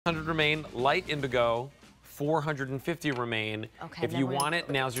100 remain, light indigo, 450 remain. Okay, if you want it,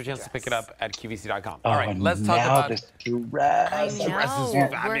 now's your chance to pick it up at QVC.com. Oh, All right, let's talk about this dress. I The dress is know.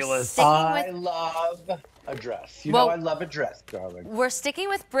 fabulous. I love a dress. You know I love a dress, darling. We're sticking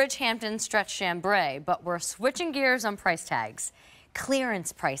with Bridgehampton stretch chambray, but we're switching gears on price tags.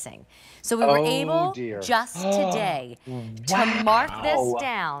 Clearance pricing. So we were able just today to mark this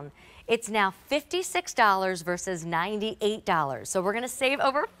down. It's now $56 versus $98. So we're going to save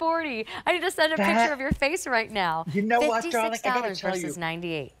over $40. I need to send a picture of your face right now. You know what, darling? I gotta tell versus you.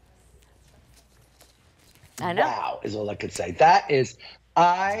 $98. I know. Wow, is all I could say. That is,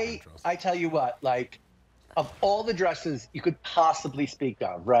 I tell you what, like, of all the dresses you could possibly speak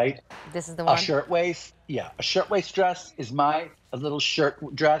of, right? This is the one. A shirtwaist, a shirtwaist dress is a little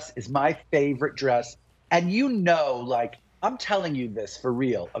shirt dress is my favorite dress. And you know, like, I'm telling you this for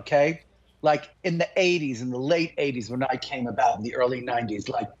real, okay? Like in the 80s, in the late 80s, when I came about in the early 90s,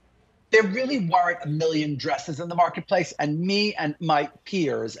 like there really weren't a million dresses in the marketplace. And me and my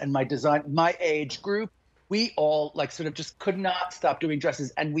peers and my age group, we all like sort of just could not stop doing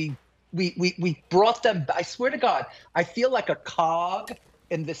dresses. And we brought them, I swear to God, I feel like a cog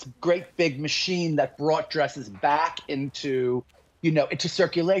in this great big machine that brought dresses back into, into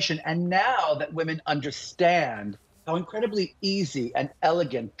circulation. And now that women understand how incredibly easy and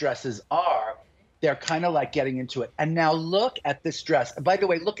elegant dresses are, they're kind of like getting into it. And now look at this dress. And by the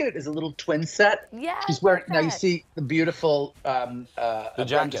way, look at it as a little twin set. Yeah. She's wearing, now you see the beautiful the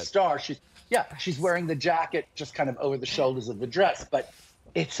jacket. Star. She's wearing the jacket just kind of over the shoulders of the dress. But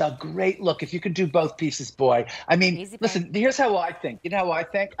it's a great look. If you could do both pieces, boy. I mean, listen, here's how I think. You know how I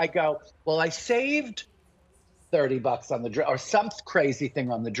think? I go, well, I saved $30 on the dress or some crazy thing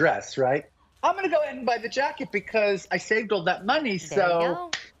on the dress, right? I'm going to go ahead and buy the jacket because I saved all that money. So,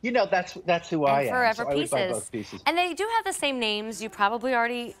 that's who I am. Forever so I would buy pieces. both pieces. And they do have the same names. You probably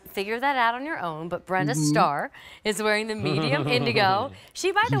already figured that out on your own. But Brenda Starr is wearing the medium indigo.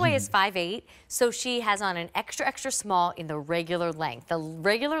 She, by the way, is 5'8", so she has on an extra, extra small in the regular length. The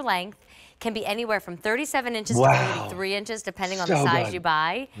regular length can be anywhere from 37 inches to 43 inches, depending on the size you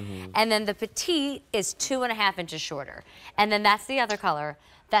buy. And then the petite is 2.5 inches shorter. And then that's the other color.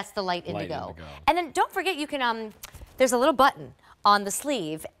 That's the light indigo. And then don't forget, you can, there's a little button on the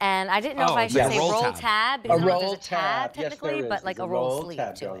sleeve. And I didn't know if I should say roll tab. A roll there's a tab, technically, yes, but like a roll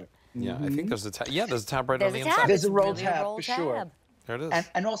sleeve to it. Yeah, I think there's a tab. Yeah, there's a tab right on the inside. There's a roll tab for sure. There it is.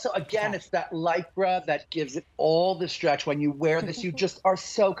 And also, again, it's that lycra that gives it all the stretch. When you wear this, you just are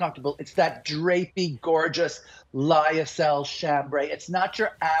so comfortable. It's that drapey, gorgeous lyocell chambray. It's not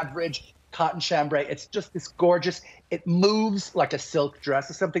your average cotton chambray. It's just this gorgeous, it moves like a silk dress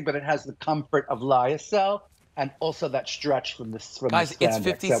or something, but it has the comfort of lyocell and also that stretch from the Guys, the it's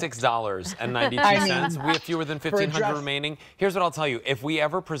spandex. $56.92. We have fewer than 1,500 remaining. Here's what I'll tell you. If we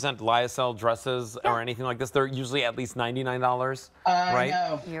ever present lyocell dresses or anything like this, they're usually at least $99, right?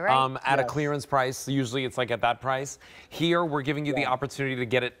 Know. You're right. At a clearance price. Usually it's like at that price. Here, we're giving you the opportunity to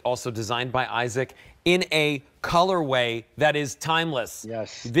get it also designed by Isaac in a colorway that is timeless.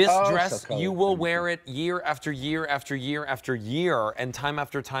 Yes. This dress, you will wear it year after year after year after year and time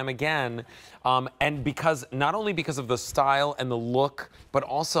after time again. And not only because of the style and the look, but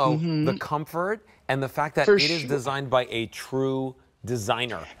also the comfort and the fact that it is designed by a true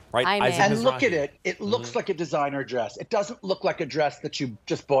designer, right? And look at it. It looks like a designer dress. It doesn't look like a dress that you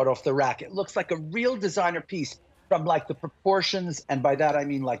just bought off the rack. It looks like a real designer piece. From like the proportions, and by that I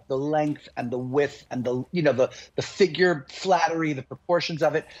mean like the length and the width and the the figure flattery, the proportions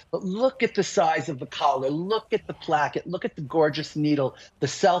of it. But look at the size of the collar, look at the placket, look at the gorgeous needle, the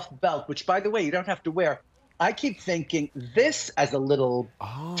self belt, which by the way you don't have to wear. I keep thinking this as a little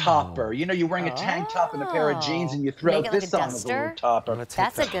topper. You're wearing a tank top and a pair of jeans and you throw this on as a little topper.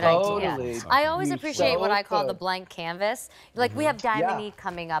 That's a good idea. I always appreciate what I call the blank canvas. Like we have Diamonique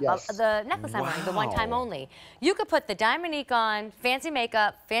coming up. The necklace I'm wearing, the one time only. You could put the Diamonique on, fancy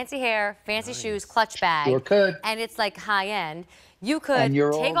makeup, fancy hair, fancy shoes, clutch bag. Sure could. And it's like high end. You could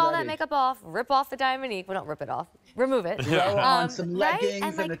take all that makeup off, rip off the Diamonique. Well, don't rip it off. Remove it. Throw on some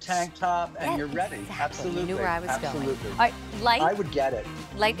leggings and a tank top, and you're ready. Exactly. Absolutely. You knew where I was going. Absolutely. All right, light. I would get it.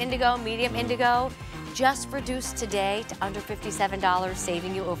 Light indigo, medium indigo, just reduced today to under $57,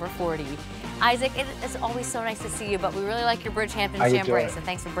 saving you over $40. Isaac, it is always so nice to see you, but we really like your Bridgehampton chambray, so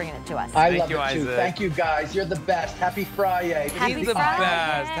thanks for bringing it to us. I love it too. Thank you, guys. You're the best. Happy Friday. He's the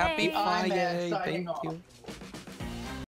best. Happy Friday. Thank you.